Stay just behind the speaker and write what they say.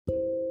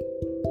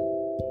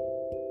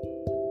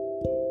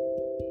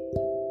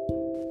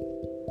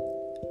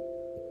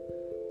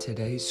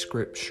Today's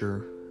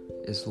scripture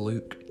is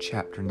Luke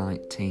chapter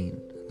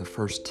 19, the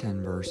first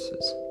 10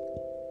 verses.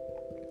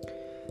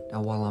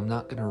 Now, while I'm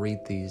not going to read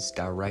these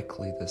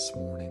directly this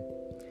morning,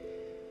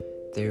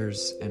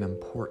 there's an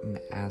important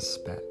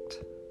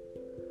aspect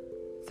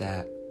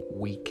that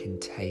we can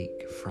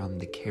take from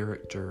the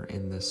character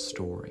in this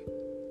story.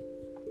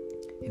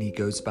 And he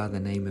goes by the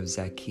name of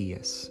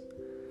Zacchaeus.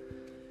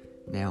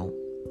 Now,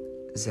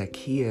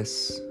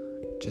 Zacchaeus,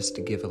 just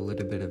to give a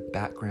little bit of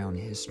background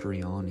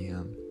history on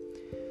him,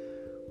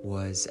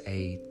 was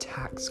a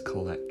tax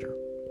collector.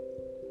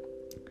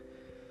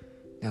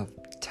 Now,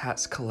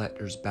 tax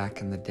collectors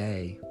back in the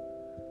day,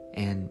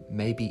 and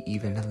maybe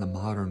even in the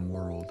modern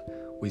world,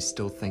 we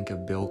still think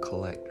of bill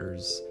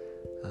collectors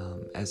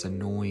as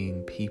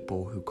annoying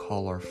people who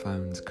call our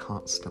phones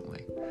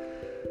constantly.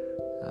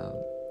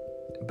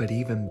 But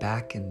even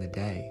back in the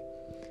day,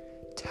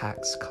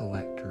 tax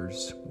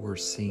collectors were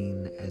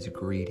seen as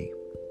greedy.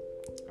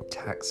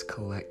 Tax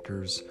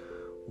collectors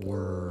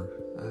were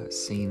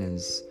seen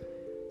as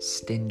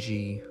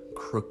stingy,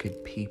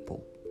 crooked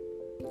people.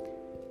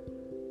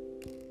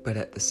 But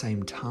at the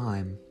same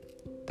time,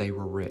 they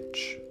were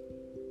rich.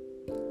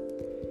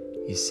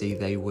 You see,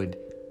 they would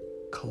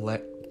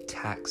collect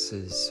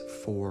taxes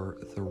for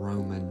the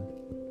Roman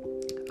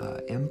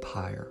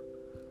Empire,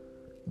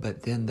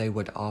 but then they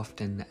would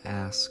often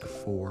ask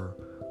for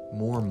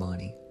more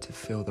money to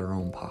fill their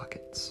own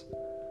pockets.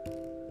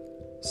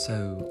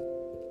 So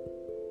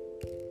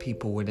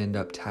people would end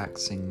up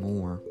taxing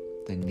more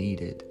than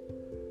needed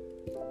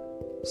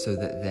so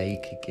that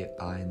they could get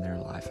by in their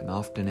life. And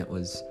often it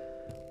was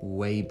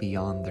way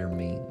beyond their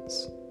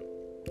means.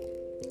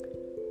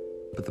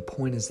 But the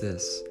point is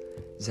this: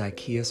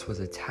 Zacchaeus was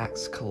a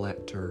tax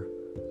collector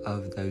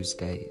of those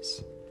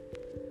days.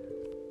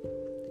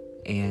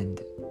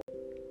 And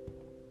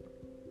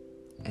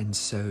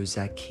so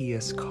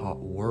Zacchaeus caught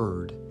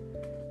word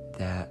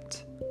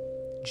that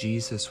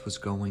Jesus was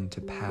going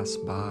to pass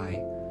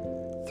by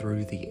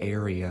through the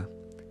area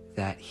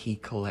that he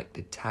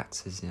collected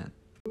taxes in.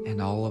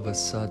 And all of a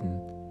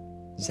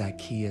sudden,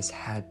 Zacchaeus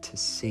had to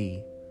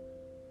see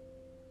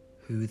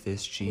who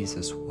this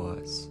Jesus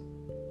was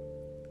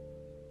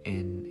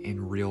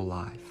in real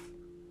life.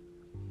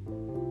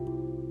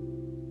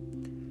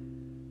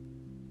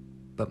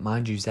 But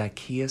mind you,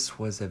 Zacchaeus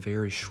was a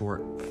very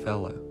short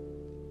fellow.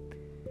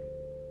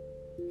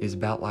 He's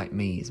about like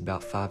me. He's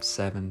about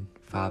 5'7",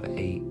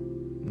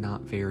 5'8",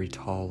 not very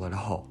tall at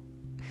all.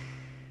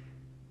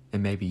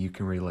 And maybe you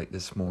can relate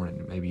this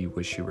morning. Maybe you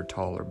wish you were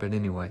taller. But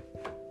anyway,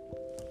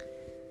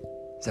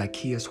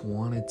 Zacchaeus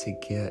wanted to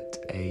get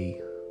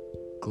a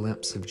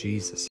glimpse of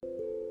Jesus.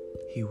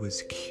 He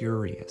was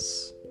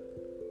curious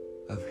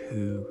of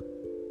who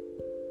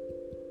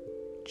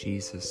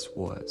Jesus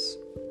was.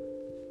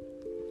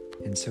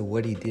 And so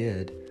what he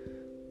did,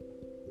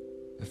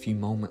 a few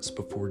moments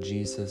before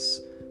Jesus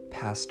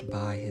passed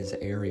by his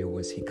area,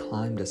 was he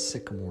climbed a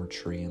sycamore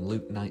tree. And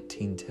Luke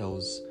 19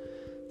 tells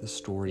the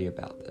story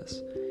about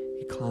this.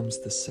 He climbs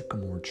the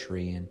sycamore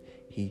tree and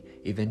he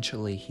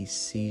eventually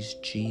sees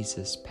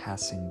Jesus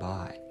passing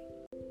by.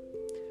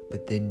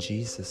 But then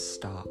Jesus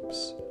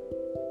stops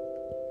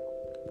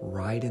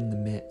right in the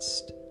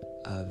midst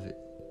of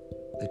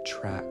the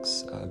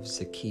tracks of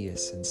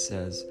Zacchaeus and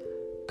says,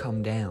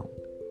 "Come down.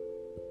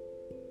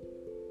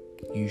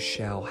 You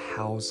shall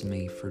house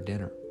me for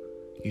dinner.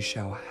 You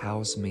shall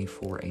house me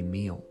for a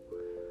meal."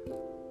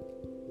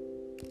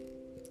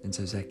 And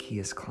so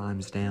Zacchaeus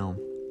climbs down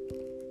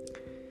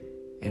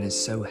and is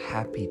so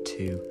happy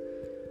to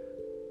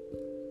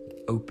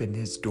open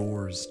his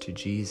doors to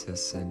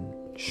Jesus and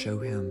show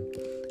him,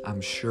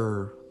 I'm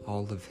sure,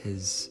 all of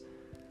his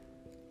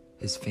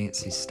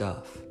fancy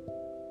stuff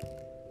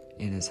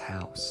in his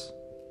house.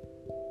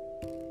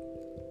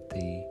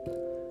 The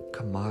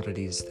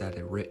commodities that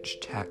a rich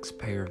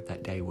taxpayer of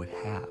that day would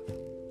have.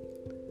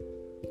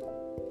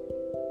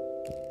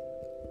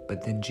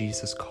 But then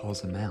Jesus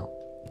calls him out.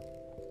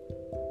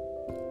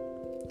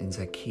 And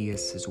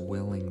Zacchaeus is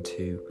willing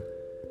to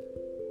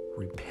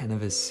repent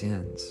of his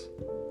sins.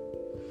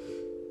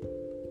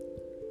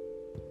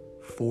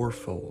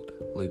 Fourfold,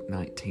 Luke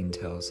 19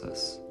 tells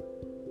us.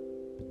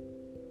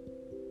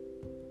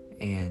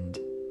 And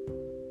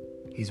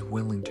he's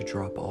willing to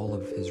drop all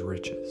of his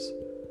riches,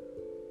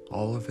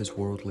 all of his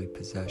worldly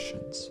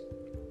possessions,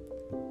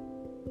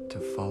 to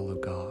follow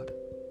God.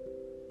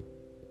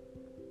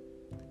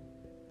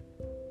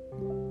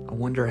 I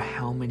wonder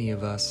how many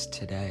of us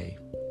today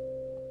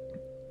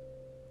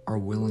are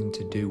willing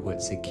to do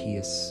what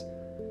Zacchaeus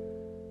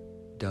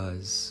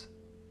does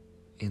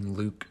in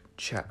Luke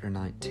chapter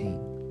 19.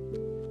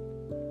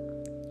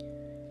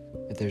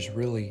 But there's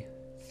really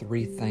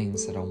three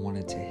things that I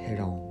wanted to hit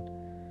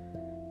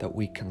on that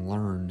we can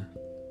learn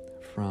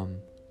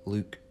from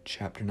Luke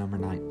chapter number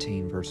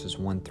 19, verses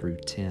 1 through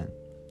 10.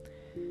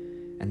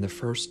 And the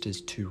first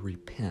is to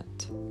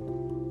repent.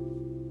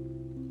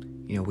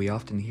 You know, we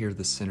often hear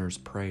the sinner's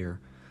prayer,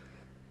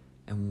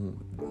 and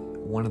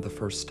one of the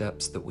first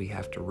steps that we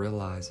have to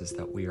realize is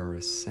that we are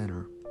a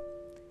sinner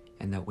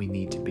and that we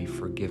need to be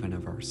forgiven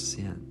of our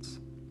sins.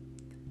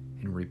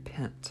 and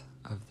repent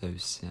of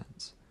those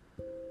sins.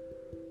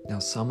 Now,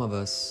 some of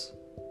us,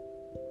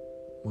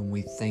 when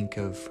we think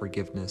of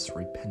forgiveness,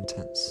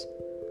 repentance,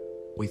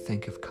 we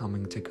think of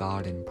coming to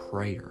God in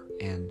prayer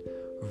and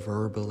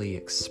verbally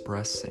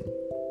expressing,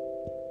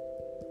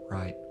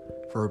 right?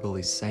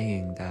 Verbally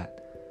saying that,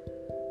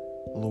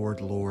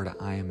 Lord, Lord,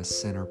 I am a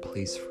sinner,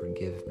 please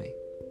forgive me.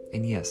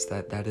 And yes,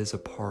 that is a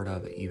part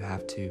of it. You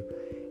have to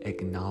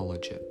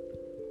acknowledge it.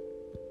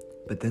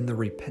 But then the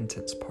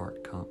repentance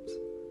part comes.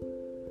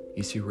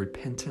 You see,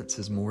 repentance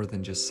is more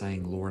than just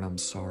saying, Lord, I'm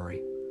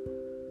sorry.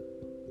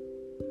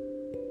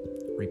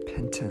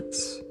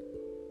 Repentance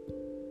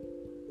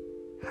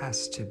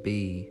has to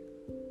be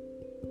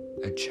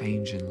a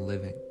change in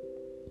living,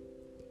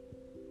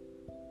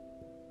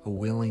 a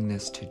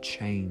willingness to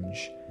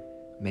change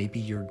maybe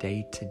your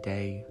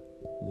day-to-day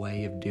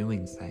way of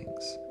doing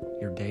things,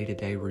 your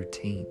day-to-day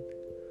routine.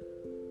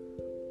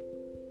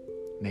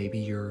 Maybe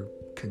you're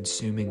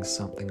consuming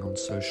something on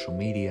social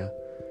media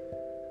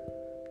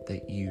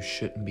that you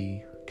shouldn't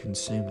be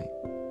consuming.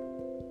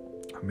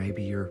 Or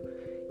maybe you're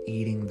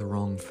eating the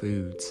wrong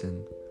foods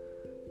and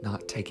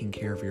not taking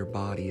care of your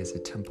body as a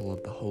temple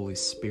of the Holy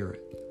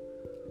Spirit.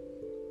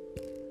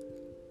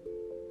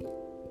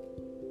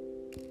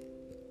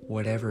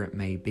 Whatever it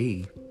may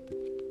be,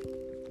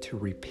 to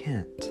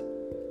repent,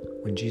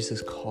 when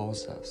Jesus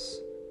calls us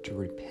to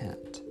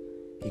repent,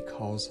 He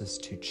calls us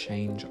to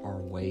change our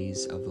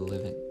ways of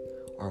living,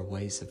 our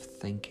ways of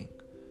thinking,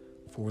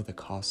 for the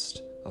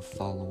cost of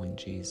following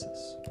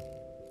Jesus.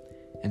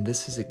 And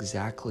this is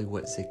exactly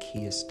what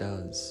Zacchaeus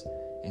does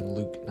in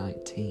Luke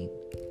 19.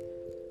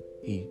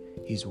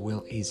 He's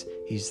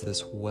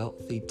this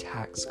wealthy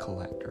tax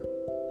collector,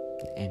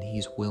 and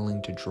he's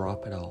willing to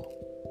drop it all.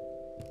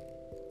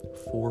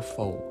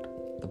 Fourfold,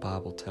 the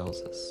Bible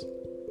tells us,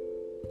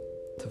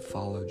 to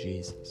follow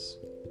Jesus.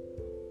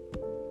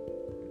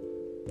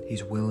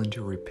 He's willing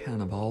to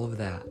repent of all of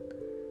that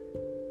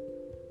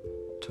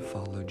to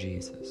follow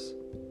Jesus.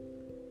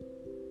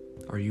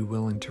 Are you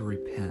willing to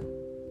repent?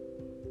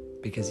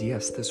 Because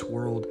yes, this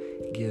world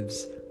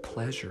gives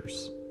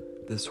pleasures.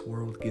 This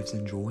world gives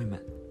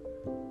enjoyment,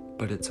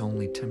 but it's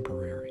only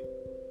temporary.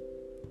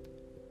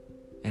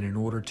 And in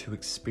order to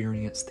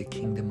experience the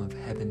kingdom of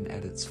heaven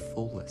at its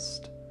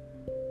fullest,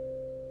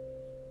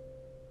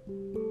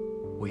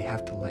 we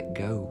have to let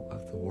go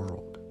of the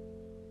world.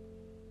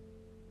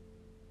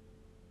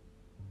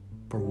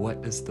 For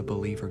what does the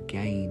believer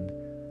gain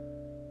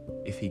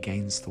if he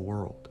gains the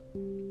world?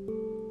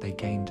 They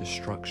gain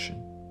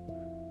destruction.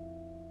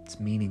 It's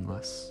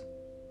meaningless.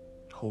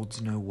 It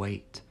holds no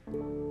weight.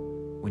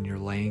 When you're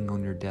laying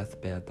on your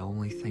deathbed, the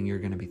only thing you're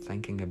going to be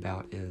thinking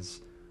about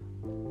is,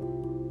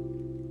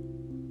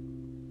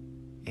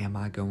 am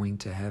I going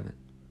to heaven?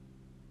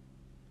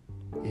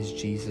 Is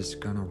Jesus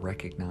going to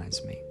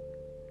recognize me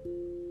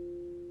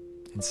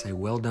and say,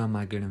 well done,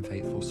 my good and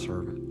faithful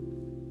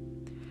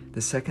servant?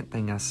 The second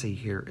thing I see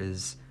here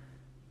is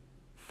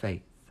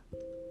faith.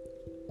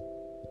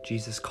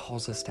 Jesus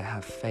calls us to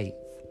have faith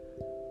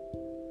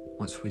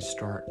once we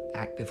start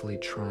actively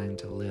trying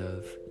to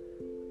live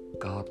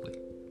godly.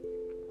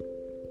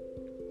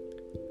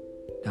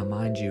 Now,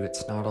 mind you,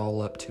 it's not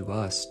all up to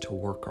us to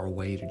work our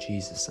way to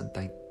Jesus, and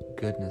thank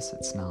goodness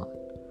it's not.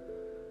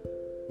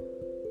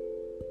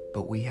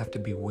 But we have to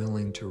be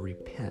willing to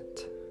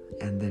repent,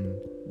 and then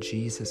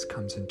Jesus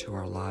comes into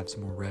our lives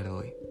more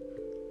readily.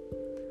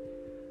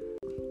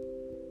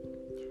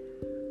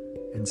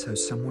 And so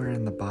somewhere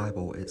in the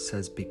Bible it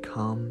says,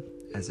 become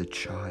as a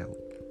child.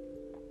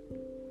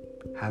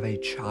 Have a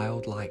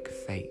childlike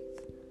faith.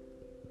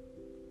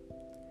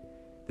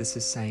 This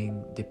is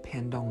saying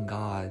depend on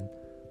God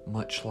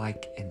much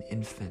like an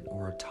infant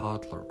or a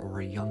toddler or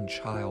a young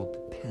child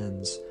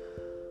depends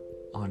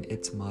on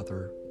its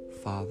mother,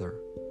 father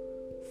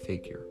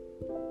figure.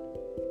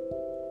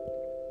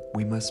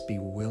 We must be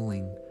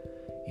willing,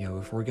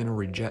 if we're going to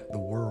reject the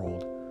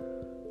world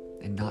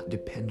and not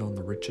depend on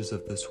the riches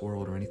of this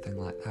world or anything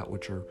like that,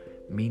 which are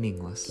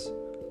meaningless,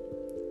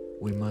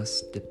 we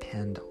must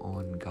depend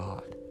on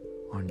God,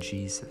 on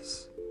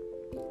Jesus.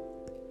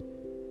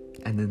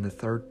 And then the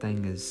third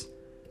thing is,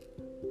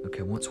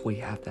 once we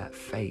have that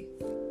faith,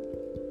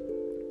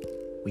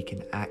 we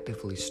can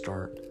actively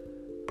start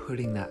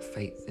putting that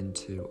faith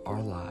into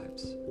our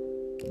lives,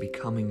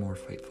 becoming more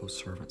faithful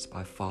servants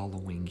by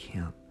following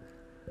Him,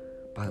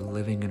 by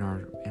living in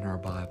our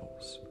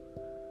Bibles,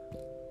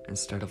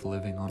 instead of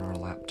living on our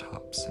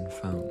laptops and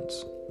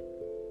phones,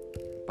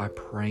 by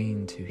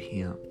praying to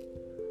Him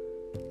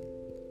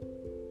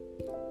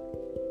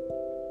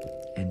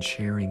and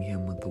sharing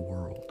Him with the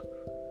world,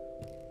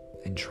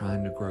 and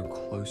trying to grow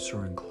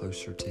closer and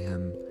closer to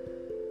Him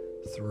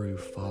through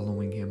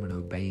following Him and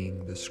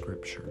obeying the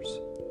Scriptures.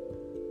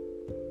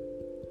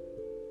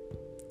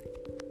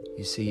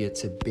 You see,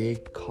 it's a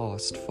big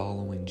cost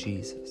following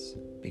Jesus,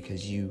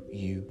 because you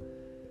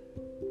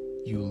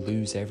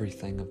lose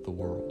everything of the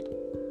world.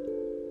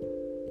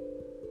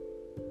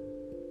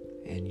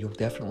 And you'll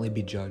definitely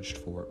be judged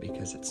for it,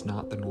 because it's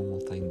not the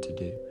normal thing to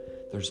do.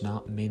 There's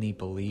not many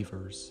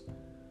believers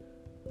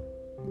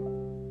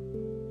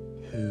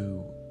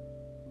who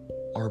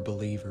are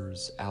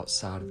believers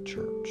outside of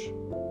church.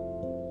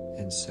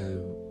 And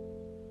so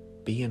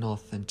be an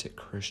authentic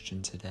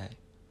Christian today.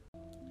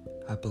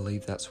 I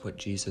believe that's what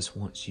Jesus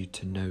wants you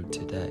to know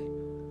today.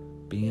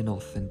 Being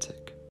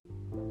authentic.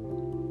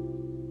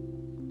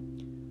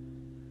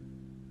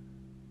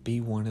 Be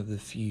one of the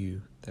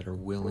few that are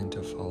willing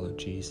to follow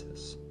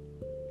Jesus.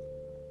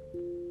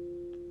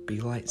 Be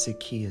like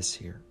Zacchaeus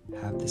here.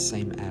 Have the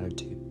same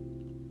attitude.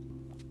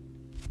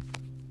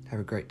 Have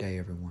a great day,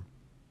 everyone.